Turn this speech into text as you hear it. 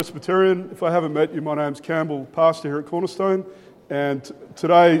Presbyterian. If I haven't met you, my name's Campbell, pastor here at Cornerstone, and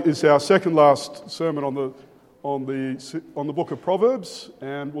today is our second last sermon on the book of Proverbs,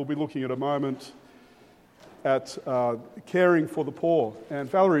 and we'll be looking at a moment at caring for the poor. And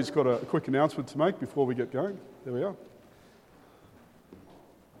Valerie's got a quick announcement to make before we get going. There we are.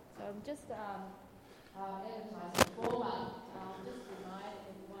 So I'm just advertising format. Just remind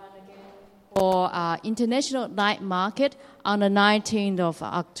everyone again for International Night Market on the 19th of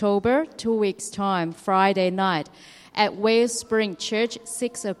October, 2 weeks' time, Friday night, at Wellspring Church,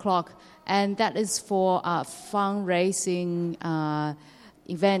 6 o'clock. And that is for a fundraising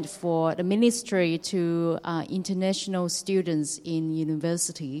event for the ministry to international students in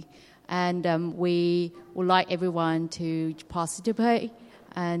university. And we would like everyone to participate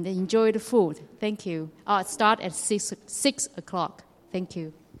and enjoy the food. Thank you. Start at 6 o'clock. Thank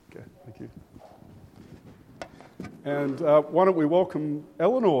you. Okay, thank you. And why don't we welcome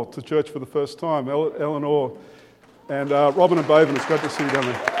Eleanor to church for the first time. Eleanor and Robin and Baven, it's great to see you down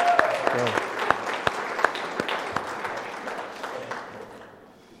there.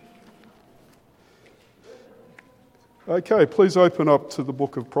 Okay, please open up to the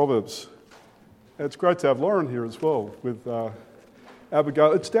book of Proverbs. It's great to have Lauren here as well with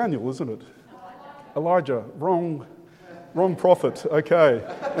Abigail. It's Daniel, isn't it? Elijah. Wrong prophet. Okay,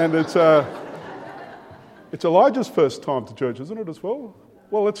 and it's Elijah's first time to church, isn't it, as well?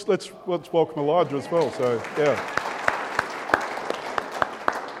 Well, let's welcome Elijah as well. So yeah.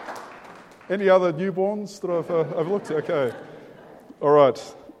 Any other newborns that I've overlooked? Okay. All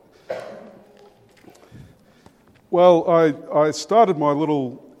right. Well, I started my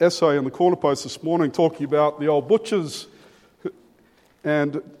little essay in the Corner Post this morning talking about the old butchers.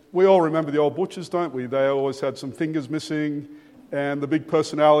 And we all remember the old butchers, don't we? They always had some fingers missing and the big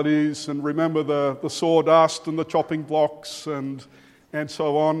personalities, and remember the sawdust and the chopping blocks and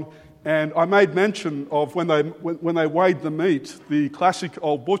so on. And I made mention of when they weighed the meat, the classic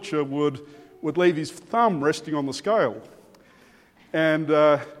old butcher would leave his thumb resting on the scale. And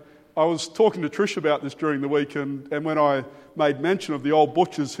I was talking to Trish about this during the week, and when I made mention of the old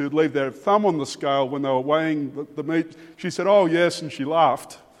butchers who'd leave their thumb on the scale when they were weighing the meat, she said, "Oh, yes," and she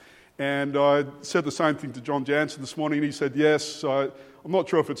laughed. And I said the same thing to John Jansen this morning, and he said, "Yes." I'm not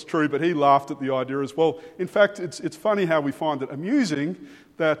sure if it's true, but he laughed at the idea as well. In fact, it's funny how we find it amusing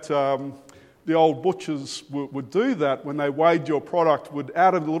that the old butchers would do that when they weighed your product, would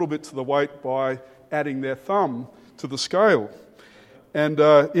add a little bit to the weight by adding their thumb to the scale. And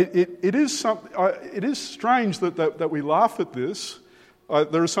it is strange that we laugh at this.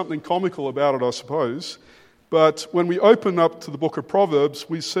 There is something comical about it, I suppose. But when we open up to the book of Proverbs,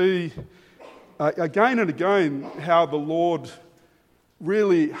 we see again and again how the Lord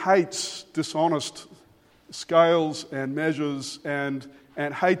really hates dishonest scales and measures and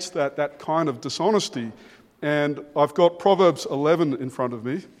hates that kind of dishonesty. And I've got Proverbs 11 in front of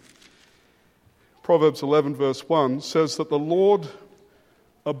me. Proverbs 11 verse 1 says that the Lord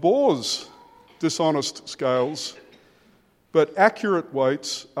abhors dishonest scales, but accurate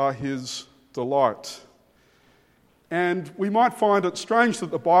weights are his delight. And we might find it strange that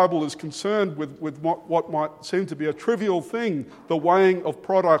the Bible is concerned with what might seem to be a trivial thing, the weighing of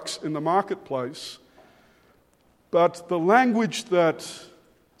products in the marketplace. But the language that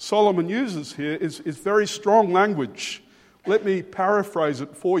Solomon uses here is very strong language. Let me paraphrase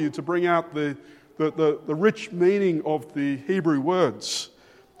it for you to bring out the rich meaning of the Hebrew words.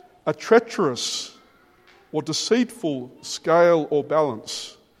 A treacherous or deceitful scale or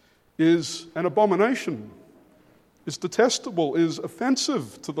balance is an abomination, is detestable, is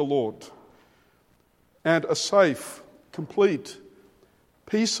offensive to the Lord. And a safe, complete,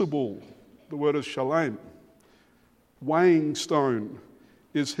 peaceable, the word is shalem, weighing stone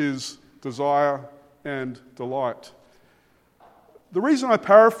is his desire and delight. The reason I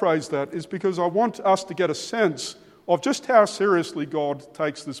paraphrase that is because I want us to get a sense of just how seriously God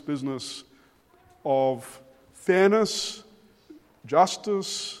takes this business of fairness,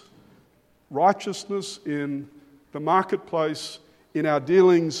 justice, righteousness in the marketplace, in our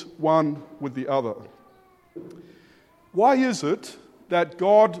dealings one with the other. Why is it that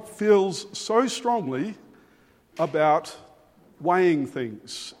God feels so strongly about weighing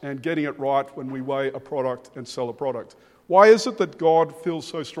things and getting it right when we weigh a product and sell a product? Why is it that God feels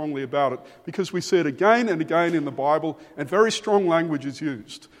so strongly about it? Because we see it again and again in the Bible, and very strong language is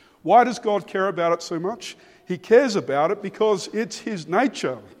used. Why does God care about it so much? He cares about it because it's his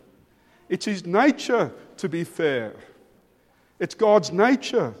nature. It's his nature to be fair. It's God's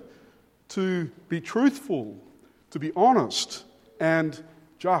nature to be truthful, to be honest and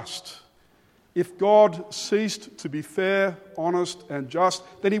just. If God ceased to be fair, honest, and just,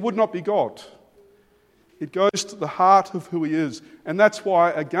 then he would not be God. It goes to the heart of who he is. And that's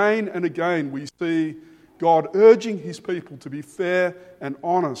why again and again we see God urging his people to be fair and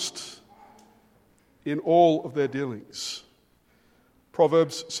honest in all of their dealings.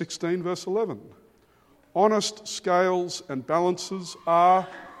 Proverbs 16 verse 11. Honest scales and balances are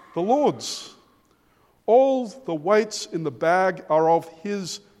the Lord's. All the weights in the bag are of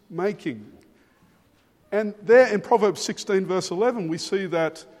his making. And there in Proverbs 16 verse 11 we see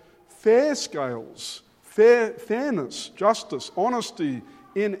that fair scales, fairness, justice, honesty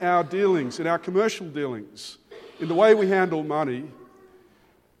in our dealings, in our commercial dealings, in the way we handle money,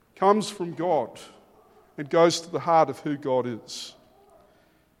 comes from God and goes to the heart of who God is.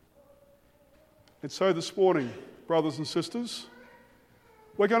 And so this morning, brothers and sisters,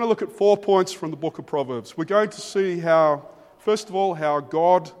 we're going to look at 4 points from the book of Proverbs. We're going to see how, first of all, how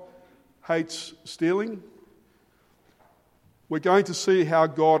God hates stealing. We're going to see how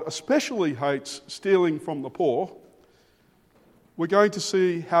God especially hates stealing from the poor. We're going to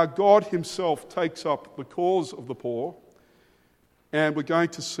see how God himself takes up the cause of the poor. And we're going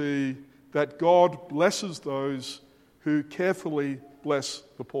to see that God blesses those who carefully bless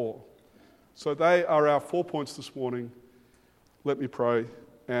the poor. So they are our 4 points this morning. Let me pray,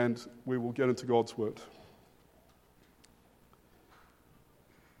 and we will get into God's word.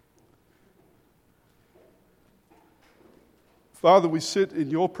 Father, we sit in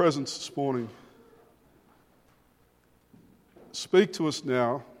your presence this morning. Speak to us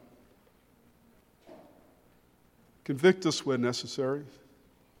now. Convict us where necessary.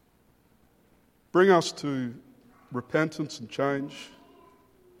 Bring us to repentance and change.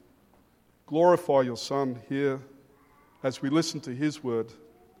 Glorify your Son here as we listen to his word.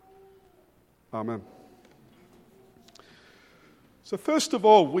 Amen. So first of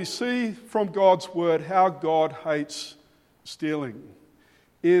all, we see from God's word how God hates stealing.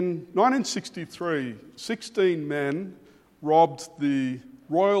 In 1963, 16 men robbed the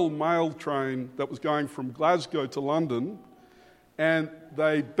Royal Mail train that was going from Glasgow to London, and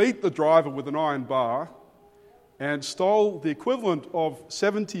they beat the driver with an iron bar and stole the equivalent of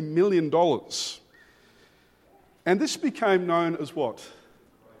 $70 million. And this became known as what?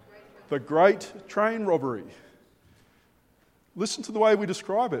 The Great Train Robbery. Listen to the way we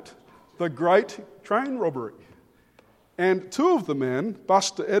describe it. The Great Train Robbery. And two of the men,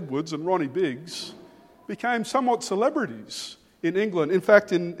 Buster Edwards and Ronnie Biggs, became somewhat celebrities in England. In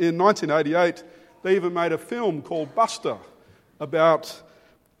fact, in 1988, they even made a film called Buster about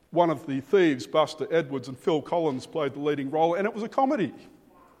one of the thieves, Buster Edwards, and Phil Collins played the leading role, and it was a comedy.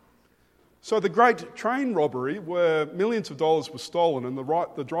 So the Great Train Robbery, where millions of dollars were stolen and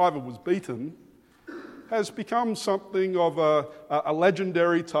the driver was beaten, has become something of a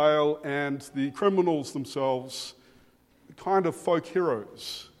legendary tale, and the criminals themselves kind of folk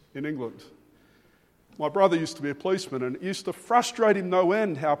heroes in England. My brother used to be a policeman, and it used to frustrate him no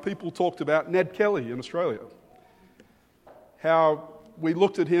end how people talked about Ned Kelly in Australia. How we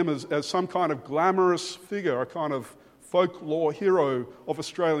looked at him as some kind of glamorous figure, a kind of folklore hero of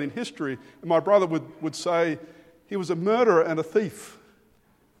Australian history. And my brother would say he was a murderer and a thief.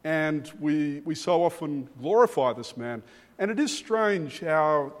 And we so often glorify this man. And it is strange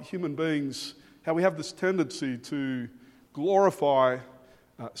how human beings, how we have this tendency to glorify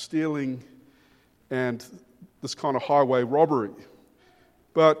stealing and this kind of highway robbery.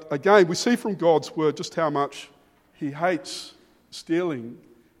 But again, we see from God's word just how much he hates stealing,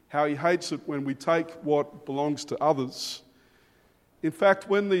 how he hates it when we take what belongs to others. In fact,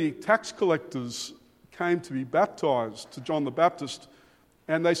 when the tax collectors came to be baptized to John the Baptist,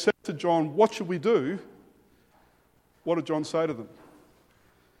 and they said to John, "What should we do?" What did John say to them?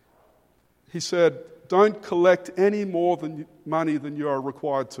 He said, "Don't collect any more money than you are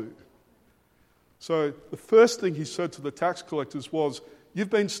required to." So the first thing he said to the tax collectors was, "You've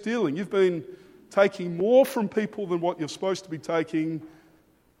been stealing. You've been taking more from people than what you're supposed to be taking.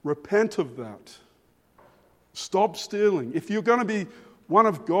 Repent of that. Stop stealing. If you're going to be one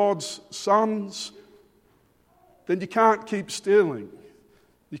of God's sons, then you can't keep stealing.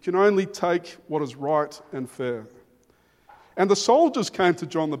 You can only take what is right and fair." And the soldiers came to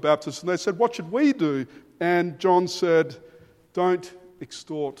John the Baptist and they said, "What should we do?" And John said, "Don't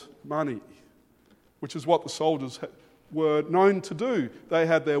extort money," which is what the soldiers were known to do. They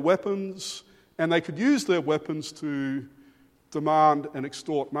had their weapons, and they could use their weapons to demand and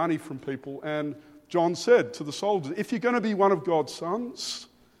extort money from people. And John said to the soldiers, if you're going to be one of God's sons,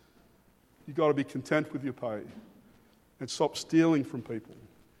 you've got to be content with your pay and stop stealing from people,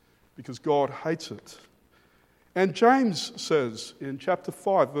 because God hates it. And James says in chapter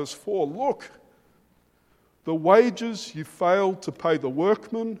 5, verse 4, "Look, The wages you failed to pay the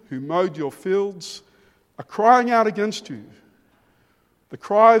workmen who mowed your fields are crying out against you. The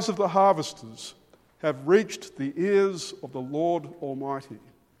cries of the harvesters have reached the ears of the Lord Almighty.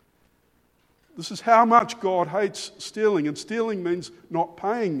 This is how much God hates stealing, and stealing means not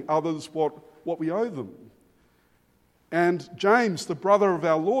paying others what we owe them. And James, the brother of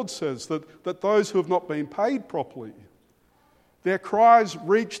our Lord, says that those who have not been paid properly, their cries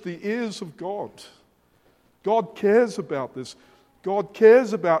reach the ears of God. God cares about this. God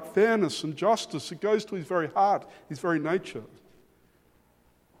cares about fairness and justice. It goes to his very heart, his very nature.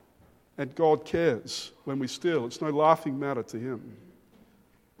 And God cares when we steal. It's no laughing matter to him.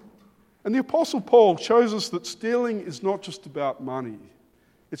 And the Apostle Paul shows us that stealing is not just about money.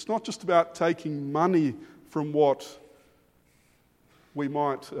 It's not just about taking money from what we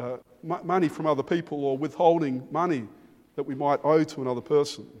might, money from other people, or withholding money that we might owe to another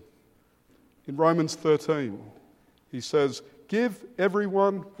person. In Romans 13, he says, "Give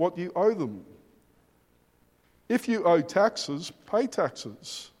everyone what you owe them. If you owe taxes, pay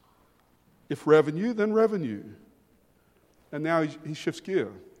taxes. If revenue, then revenue." And now he shifts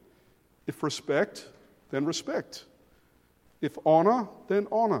gear. If respect, then respect. If honour, then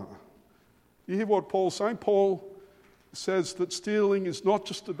honour. You hear what Paul's saying? Paul says that stealing is not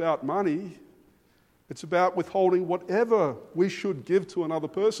just about money. It's about withholding whatever we should give to another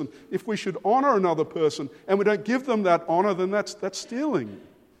person. If we should honour another person and we don't give them that honour, then that's stealing.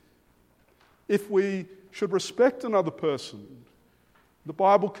 If we should respect another person, the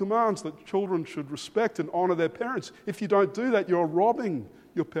Bible commands that children should respect and honour their parents. If you don't do that, you're robbing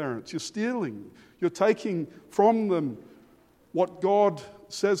your parents. You're stealing. You're taking from them what God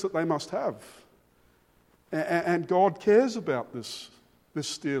says that they must have. And God cares about this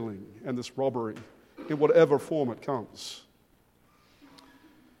stealing and this robbery in whatever form it comes.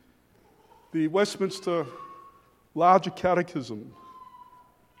 The Westminster Larger Catechism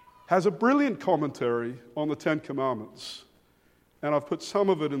has a brilliant commentary on the Ten Commandments, and I've put some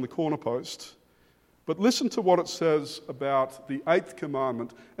of it in the corner post. But listen to what it says about the Eighth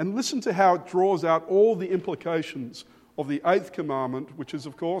Commandment, and listen to how it draws out all the implications of the Eighth Commandment, which is,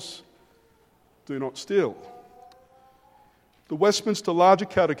 of course, do not steal. The Westminster Larger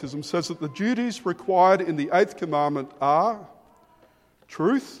Catechism says that the duties required in the Eighth Commandment are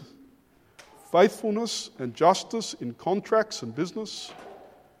truth, faithfulness and justice in contracts and business,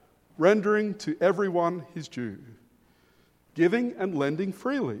 rendering to everyone his due, giving and lending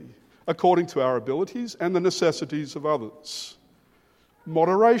freely, according to our abilities and the necessities of others,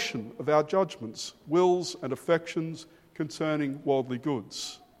 moderation of our judgments, wills and affections concerning worldly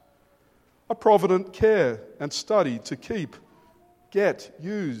goods, a provident care and study to keep, get,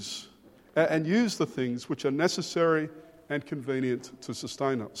 use, and use the things which are necessary and convenient to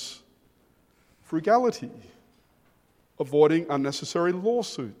sustain us, frugality, avoiding unnecessary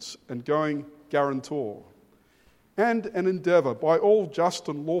lawsuits and going guarantor, and an endeavour by all just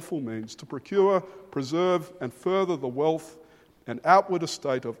and lawful means to procure, preserve and further the wealth and outward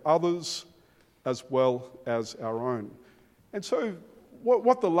estate of others as well as our own. And so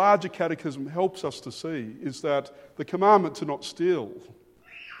what the Larger Catechism helps us to see is that the commandment to not steal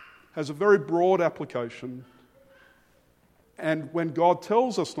has a very broad application, and when God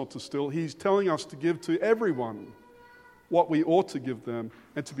tells us not to steal, he's telling us to give to everyone what we ought to give them,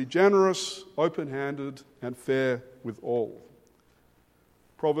 and to be generous, open-handed, and fair with all.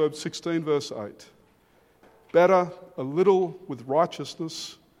 Proverbs 16, verse 8. Better a little with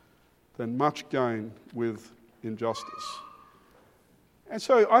righteousness than much gain with injustice. And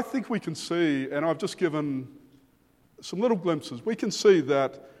so I think we can see, and I've just given some little glimpses, we can see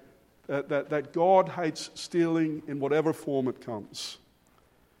that God hates stealing in whatever form it comes.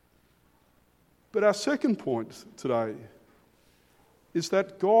 But our second point today is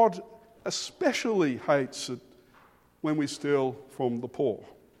that God especially hates it when we steal from the poor.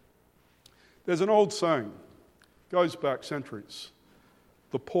 There's an old saying, goes back centuries.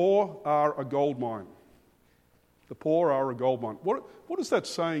 The poor are a gold mine. The poor are a gold mine. What does that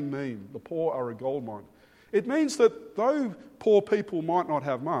saying mean, the poor are a gold mine? It means that though poor people might not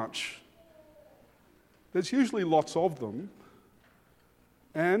have much, there's usually lots of them,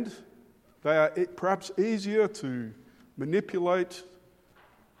 and they are perhaps easier to manipulate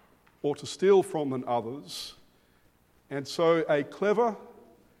or to steal from than others. And so a clever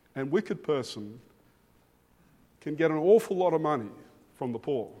and wicked person can get an awful lot of money from the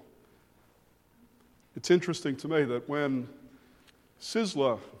poor. It's interesting to me that when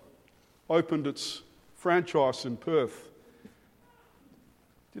Sizzler opened its franchise in Perth, do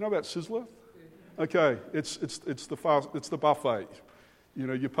you know about Sizzler? Okay, it's the buffet. You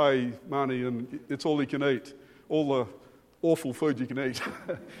know, you pay money and it's all you can eat, all the awful food you can eat.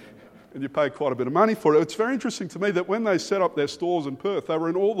 And you pay quite a bit of money for it. It's very interesting to me that when they set up their stores in Perth, they were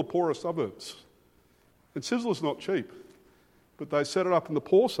in all the poorer suburbs. And Sizzler's not cheap, but they set it up in the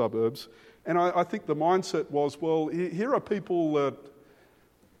poor suburbs. And I think the mindset was, well, here are people that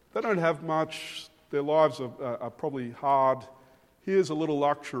they don't have much, their lives are probably hard. Here's a little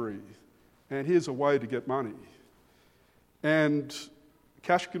luxury, and here's a way to get money. And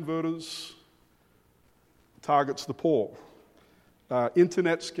cash converters targets the poor.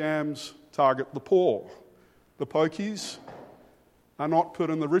 Internet scams target the poor. The pokies are not put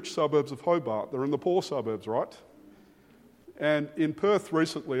in the rich suburbs of Hobart. They're in the poor suburbs, right? And in Perth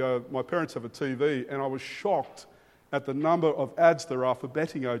recently, my parents have a TV, and I was shocked at the number of ads there are for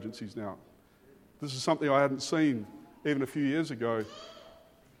betting agencies now. This is something I hadn't seen even a few years ago.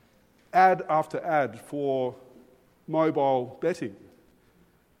 Ad after ad for mobile betting.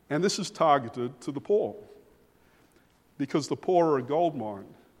 And this is targeted to the poor, because the poor are a gold mine.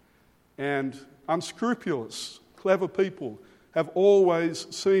 And unscrupulous, clever people have always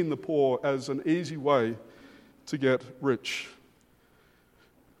seen the poor as an easy way to get rich.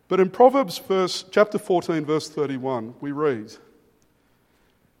 But in Proverbs chapter 14, verse 31, we read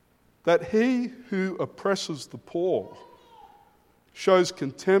that he who oppresses the poor shows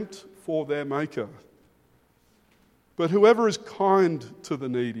contempt for their maker. But whoever is kind to the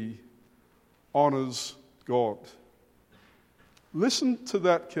needy honours God. Listen to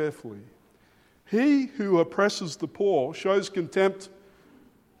that carefully. He who oppresses the poor shows contempt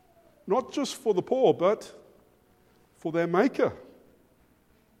not just for the poor, but for their maker.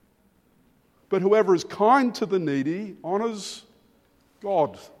 But whoever is kind to the needy honours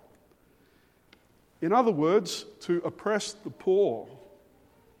God. In other words, to oppress the poor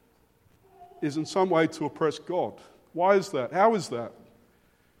is in some way to oppress God. Why is that? How is that?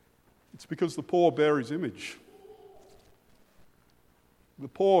 It's because the poor bear his image. The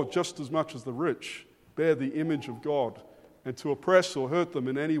poor, just as much as the rich, bear the image of God, and to oppress or hurt them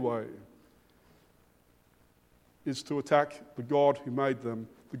in any way is to attack the God who made them,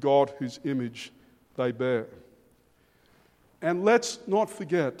 the God whose image they bear. And let's not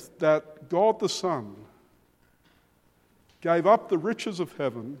forget that God the Son gave up the riches of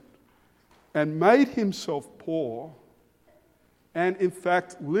heaven and made himself poor, and in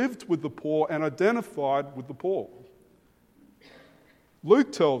fact lived with the poor and identified with the poor.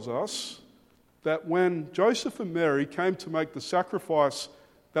 Luke tells us that when Joseph and Mary came to make the sacrifice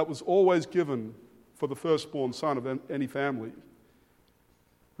that was always given for the firstborn son of any family,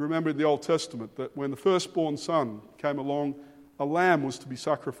 remember in the Old Testament that when the firstborn son came along, a lamb was to be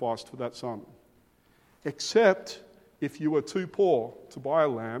sacrificed for that son. Except if you were too poor to buy a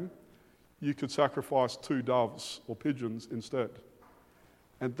lamb, you could sacrifice 2 doves or pigeons instead.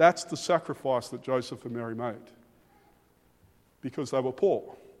 And that's the sacrifice that Joseph and Mary made, because they were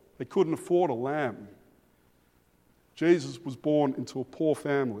poor. They couldn't afford a lamb. Jesus was born into a poor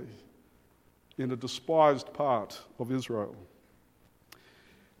family in a despised part of Israel.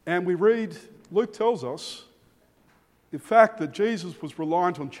 And we read, Luke tells us, in fact, that Jesus was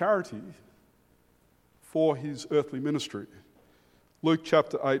reliant on charity for his earthly ministry. Luke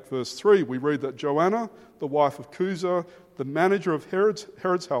chapter 8, verse 3, we read that Joanna, the wife of Chuza, the manager of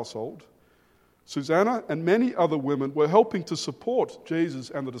Herod's household, Susanna and many other women were helping to support Jesus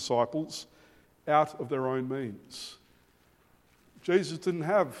and the disciples out of their own means. Jesus didn't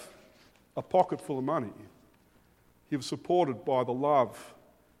have a pocket full of money. He was supported by the love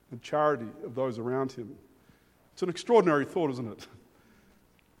and charity of those around him. It's an extraordinary thought, isn't it?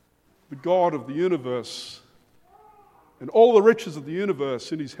 The God of the universe and all the riches of the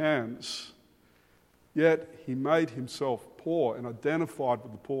universe in his hands, yet he made himself poor and identified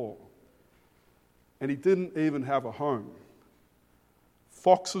with the poor. And he didn't even have a home.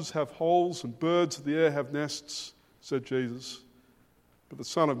 Foxes have holes and birds of the air have nests, said Jesus, but the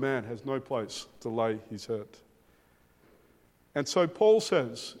Son of Man has no place to lay his head. And so Paul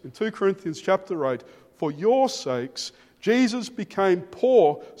says in 2 Corinthians chapter 8, for your sakes Jesus became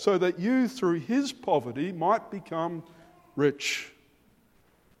poor so that you through his poverty might become rich.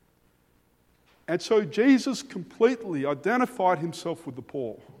 And so Jesus completely identified himself with the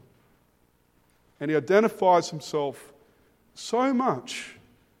poor. And he identifies himself so much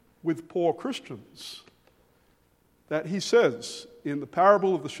with poor Christians that he says in the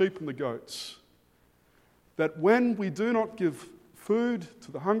parable of the sheep and the goats that when we do not give food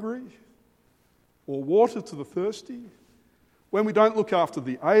to the hungry or water to the thirsty, when we don't look after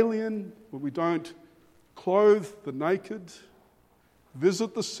the alien, when we don't clothe the naked,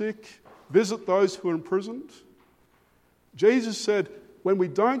 visit the sick, visit those who are imprisoned, Jesus said, when we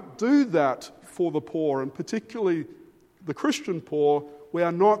don't do that for the poor, and particularly the Christian poor, we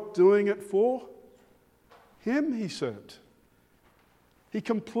are not doing it for him, he said. He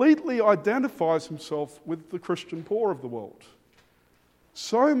completely identifies himself with the Christian poor of the world.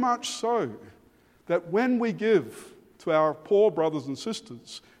 So much so that when we give to our poor brothers and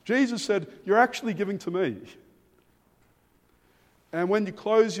sisters, Jesus said, "You're actually giving to me." And when you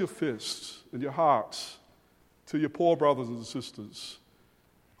close your fists and your hearts to your poor brothers and sisters,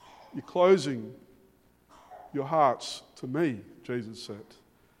 you're closing your hearts to me, Jesus said.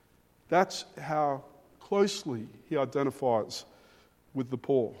 That's how closely he identifies with the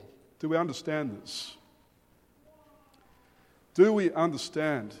poor. Do we understand this? Do we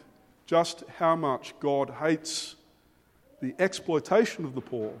understand just how much God hates the exploitation of the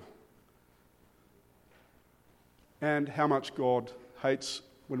poor and how much God hates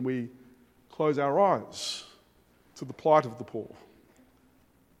when we close our eyes to the plight of the poor?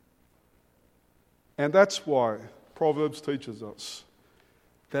 And that's why Proverbs teaches us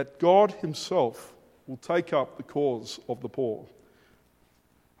that God himself will take up the cause of the poor.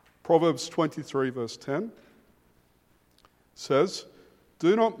 Proverbs 23 verse 10 says,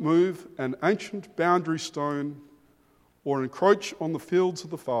 "Do not move an ancient boundary stone or encroach on the fields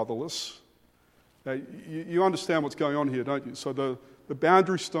of the fatherless." Now, you understand what's going on here, don't you? So the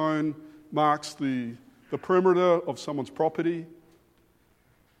boundary stone marks the perimeter of someone's property.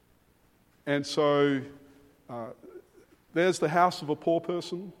 And so there's the house of a poor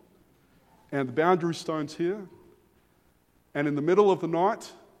person, and the boundary stone's here. And in the middle of the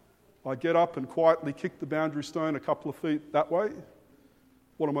night, I get up and quietly kick the boundary stone a couple of feet that way.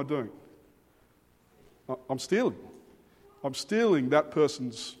 What am I doing? I'm stealing. I'm stealing that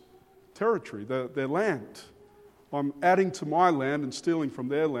person's territory, their land. I'm adding to my land and stealing from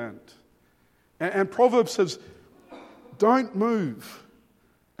their land. And Proverbs says, don't move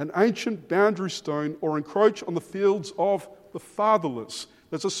an ancient boundary stone or encroach on the fields of the fatherless.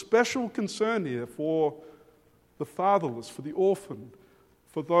 There's a special concern here for the fatherless, for the orphan,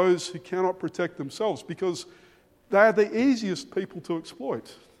 for those who cannot protect themselves, because they are the easiest people to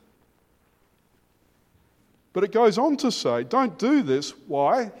exploit. But it goes on to say, don't do this.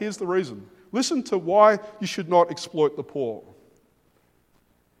 Why? Here's the reason. Listen to why you should not exploit the poor.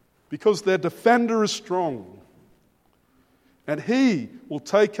 Because their defender is strong, and he will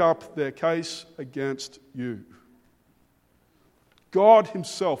take up their case against you. God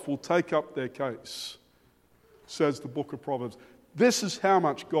himself will take up their case, says the book of Proverbs. This is how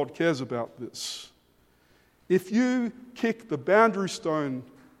much God cares about this. If you kick the boundary stone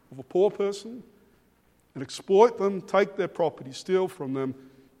of a poor person and exploit them, take their property, steal from them,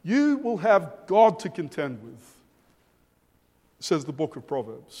 you will have God to contend with, says the book of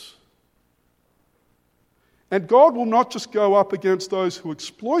Proverbs. And God will not just go up against those who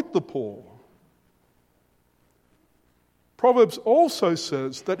exploit the poor. Proverbs also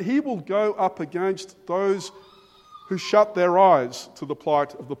says that he will go up against those who shut their eyes to the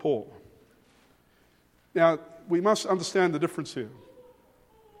plight of the poor. Now, we must understand the difference here.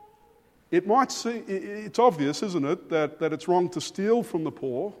 It might seem, it's obvious, isn't it, that it's wrong to steal from the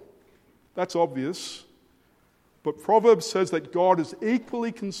poor. That's obvious. But Proverbs says that God is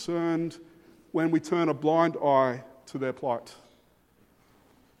equally concerned when we turn a blind eye to their plight,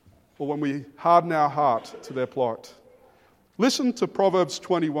 or when we harden our heart to their plight. Listen to Proverbs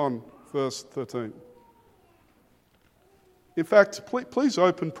 21, verse 13. In fact, please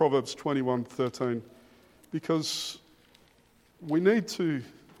open Proverbs 21:13, because we need to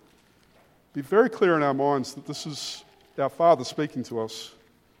be very clear in our minds that this is our Father speaking to us.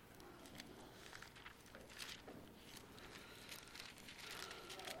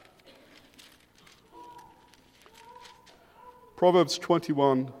 Proverbs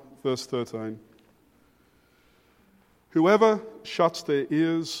 21, verse 13. Whoever shuts their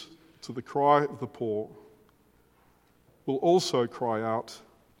ears to the cry of the poor will also cry out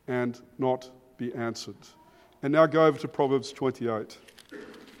and not be answered. And now go over to Proverbs 28,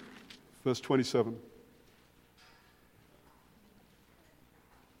 verse 27.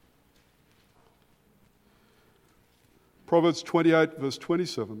 Proverbs 28, verse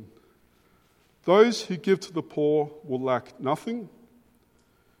 27. Those who give to the poor will lack nothing,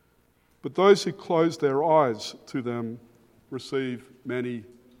 but those who close their eyes to them receive many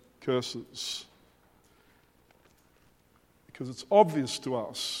curses. Because it's obvious to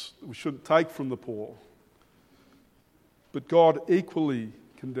us that we shouldn't take from the poor, but God equally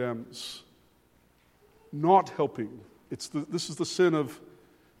condemns not helping. This is the sin of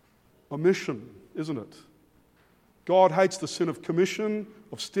omission, isn't it? God hates the sin of commission,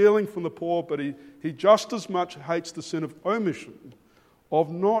 of stealing from the poor, but he just as much hates the sin of omission,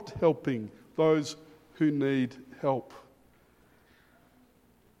 of not helping those who need help.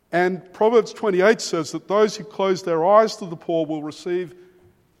 And Proverbs 28 says that those who close their eyes to the poor will receive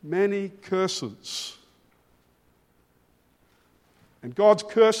many curses. And God's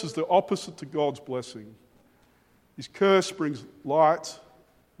curse is the opposite to God's blessing. His curse brings light,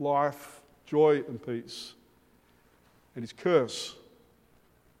 life, joy, and peace. And his curse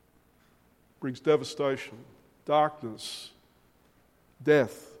brings devastation, darkness,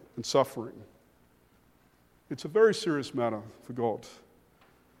 death, and suffering. It's a very serious matter for God.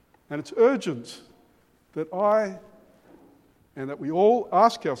 And it's urgent that I and that we all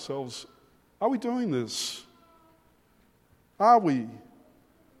ask ourselves, are we doing this? Are we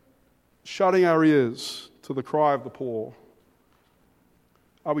shutting our ears to the cry of the poor?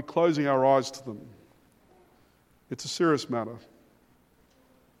 Are we closing our eyes to them? It's a serious matter.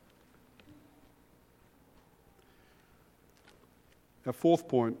 Our fourth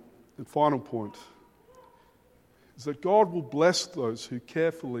point and final point is that God will bless those who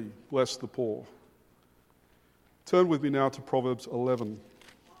carefully bless the poor. Turn with me now to Proverbs 11.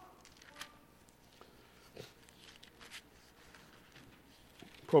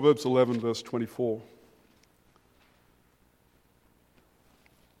 Proverbs 11, verse 24.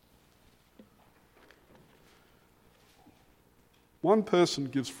 One person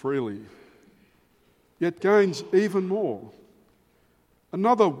gives freely, yet gains even more.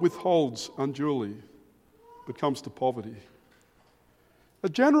 Another withholds unduly, but comes to poverty. A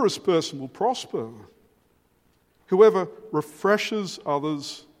generous person will prosper. Whoever refreshes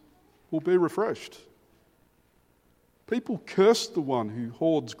others will be refreshed. People curse the one who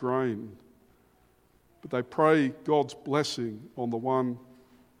hoards grain, but they pray God's blessing on the one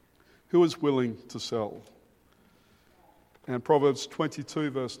who is willing to sell. And Proverbs 22,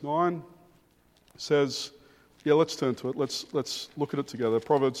 verse 9 says, let's turn to it. Let's look at it together.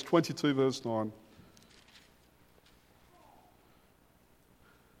 Proverbs 22, verse 9.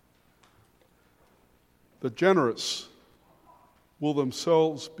 The generous will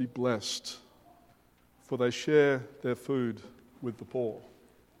themselves be blessed, for they share their food with the poor.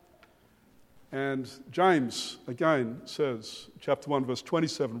 And James, again, says, chapter 1, verse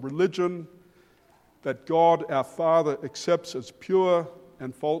 27, religion that God our Father accepts as pure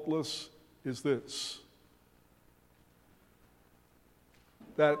and faultless is this: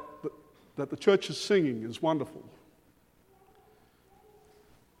 that the church's singing is wonderful,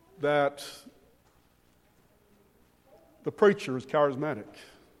 that the preacher is charismatic,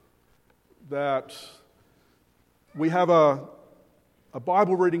 that we have a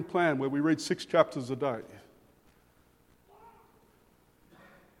Bible reading plan where we read 6 chapters a day,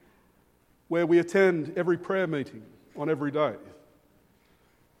 where we attend every prayer meeting on every day.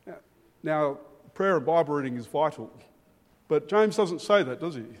 Now, prayer and Bible reading is vital, but James doesn't say that,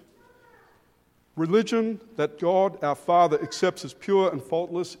 does he? Religion that God, our Father, accepts as pure and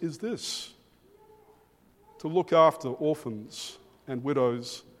faultless is this: to look after orphans and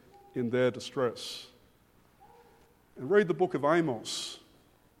widows in their distress. And read the book of Amos.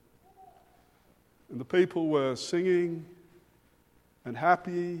 And the people were singing and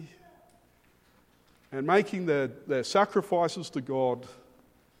happy and making their sacrifices to God.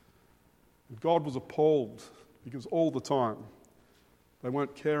 And God was appalled because all the time they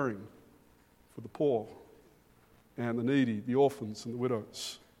weren't caring for the poor and the needy, the orphans and the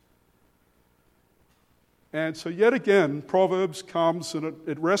widows. And so yet again, Proverbs comes and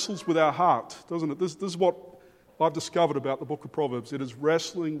it wrestles with our heart, doesn't it? This is what I've discovered about the book of Proverbs. It is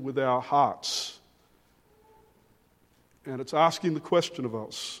wrestling with our hearts. And it's asking the question of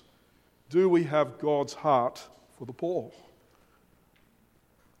us, do we have God's heart for the poor?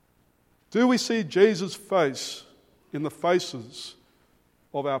 Do we see Jesus' face in the faces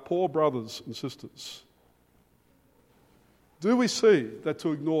of our poor brothers and sisters? Do we see that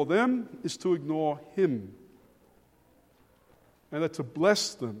to ignore them is to ignore Him? And that to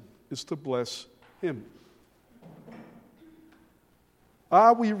bless them is to bless Him?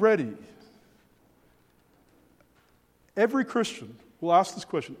 Are we ready? Every Christian will ask this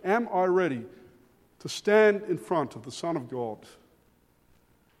question: am I ready to stand in front of the Son of God,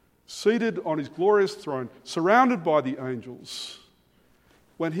 seated on His glorious throne, surrounded by the angels,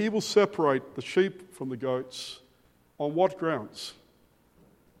 when He will separate the sheep from the goats? On what grounds?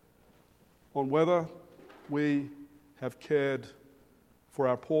 On whether we have cared for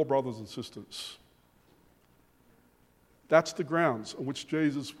our poor brothers and sisters. That's the grounds on which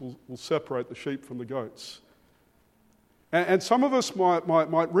Jesus will separate the sheep from the goats. And some of us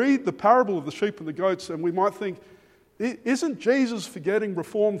might read the parable of the sheep and the goats and we might think, isn't Jesus forgetting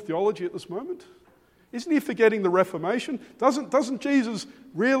Reformed theology at this moment? Isn't he forgetting the Reformation? Doesn't Jesus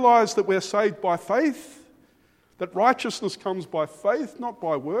realize that we're saved by faith? That righteousness comes by faith, not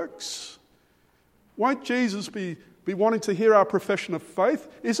by works? Won't Jesus be wanting to hear our profession of faith?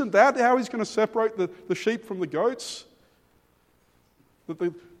 Isn't that how he's going to separate the sheep from the goats? That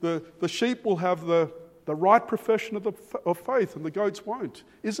the sheep will have the right profession of faith and the goats won't.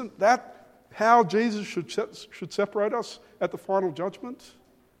 Isn't that how Jesus should separate us at the final judgment?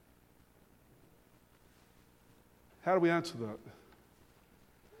 How do we answer that?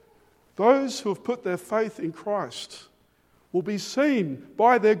 Those who have put their faith in Christ will be seen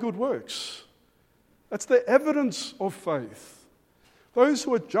by their good works. That's the evidence of faith. Those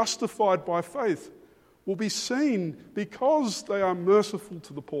who are justified by faith will be seen because they are merciful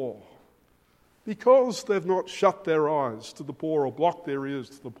to the poor, because they've not shut their eyes to the poor or blocked their ears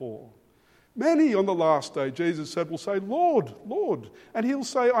to the poor. Many on the last day, Jesus said, will say, Lord, Lord, and he'll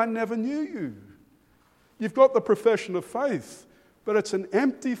say, I never knew you. You've got the profession of faith, but it's an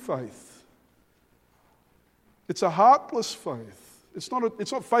empty faith. It's a heartless faith. It's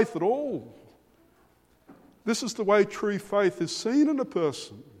not faith at all. This is the way true faith is seen in a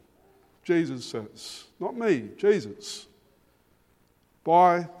person, Jesus says. Not me, Jesus.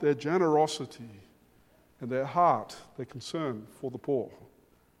 By their generosity and their heart, their concern for the poor.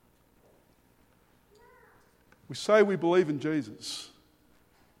 We say we believe in Jesus,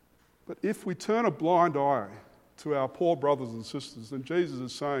 but if we turn a blind eye to our poor brothers and sisters, then Jesus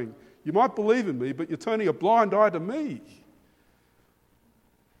is saying, you might believe in me, but you're turning a blind eye to me.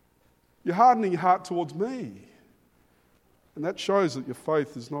 You're hardening your heart towards me. And that shows that your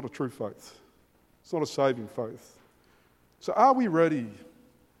faith is not a true faith. It's not a saving faith. So are we ready?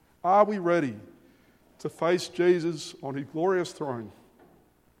 Are we ready to face Jesus on his glorious throne,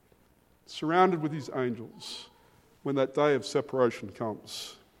 surrounded with his angels, when that day of separation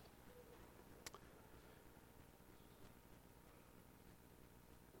comes?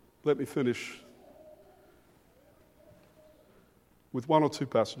 Let me finish with one or two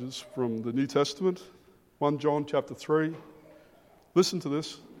passages from the New Testament. 1 John chapter 3. Listen to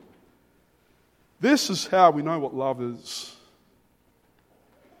this. This is how we know what love is.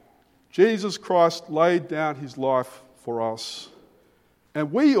 Jesus Christ laid down his life for us,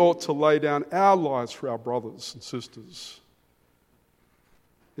 and we ought to lay down our lives for our brothers and sisters.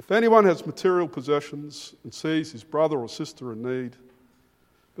 If anyone has material possessions and sees his brother or sister in need,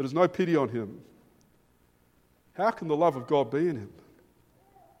 but has no pity on him, how can the love of God be in him?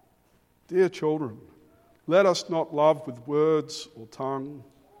 Dear children, let us not love with words or tongue,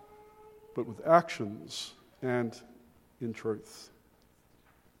 but with actions and in truth.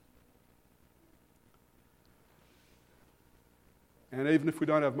 And even if we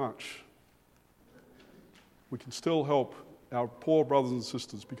don't have much, we can still help our poor brothers and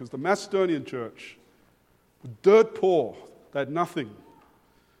sisters, because the Macedonian church were dirt poor. They had nothing.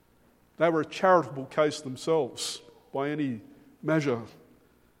 They were a charitable case themselves by any measure.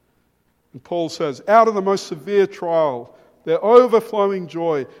 And Paul says, out of the most severe trial, their overflowing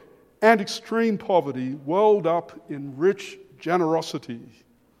joy and extreme poverty welled up in rich generosity.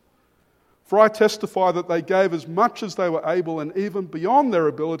 For I testify that they gave as much as they were able, and even beyond their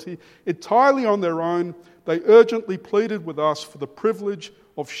ability, entirely on their own. They urgently pleaded with us for the privilege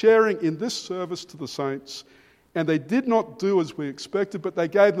of sharing in this service to the saints. And they did not do as we expected, but they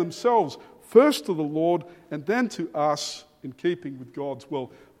gave themselves first to the Lord and then to us, in keeping with God's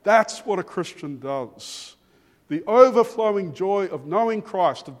will. That's what a Christian does. The overflowing joy of knowing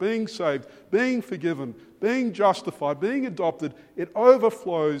Christ, of being saved, being forgiven, being justified, being adopted, it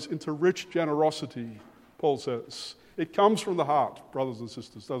overflows into rich generosity, Paul says. It comes from the heart, brothers and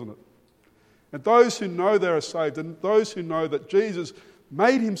sisters, doesn't it? And those who know they are saved, and those who know that Jesus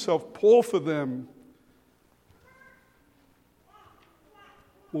made himself poor for them,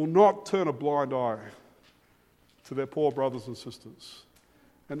 will not turn a blind eye to their poor brothers and sisters.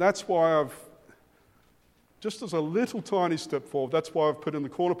 And that's why I've, just as a little tiny step forward, that's why I've put in the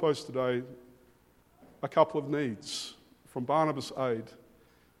corner post today a couple of needs from Barnabas Aid.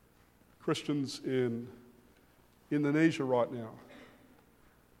 Christians in Indonesia right now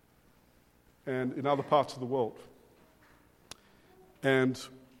and in other parts of the world. And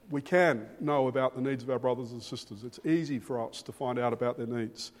we can know about the needs of our brothers and sisters. It's easy for us to find out about their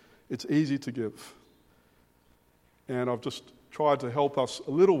needs. It's easy to give. And I've just tried to help us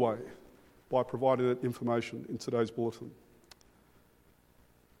a little way by providing that information in today's bulletin.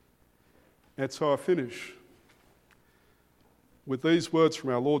 And so I finish with these words from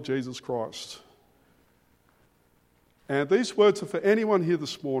our Lord Jesus Christ. And these words are for anyone here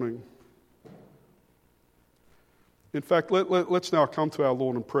this morning In fact, let's now come to our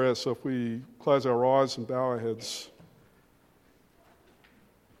Lord in prayer. So if we close our eyes and bow our heads.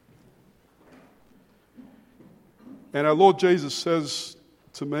 And our Lord Jesus says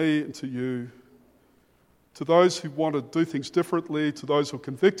to me and to you, to those who want to do things differently, to those who are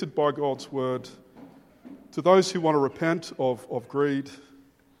convicted by God's word, to those who want to repent of greed,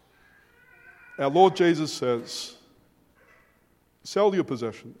 our Lord Jesus says, sell your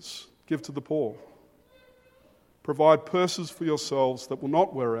possessions, give to the poor. Provide purses for yourselves that will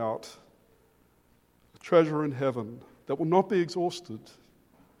not wear out, a treasure in heaven that will not be exhausted,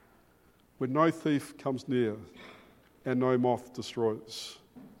 where no thief comes near and no moth destroys.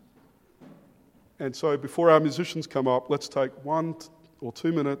 And so before our musicians come up, let's take 1 or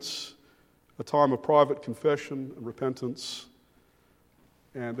 2 minutes, a time of private confession and repentance,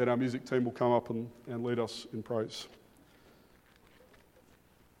 and then our music team will come up and lead us in praise.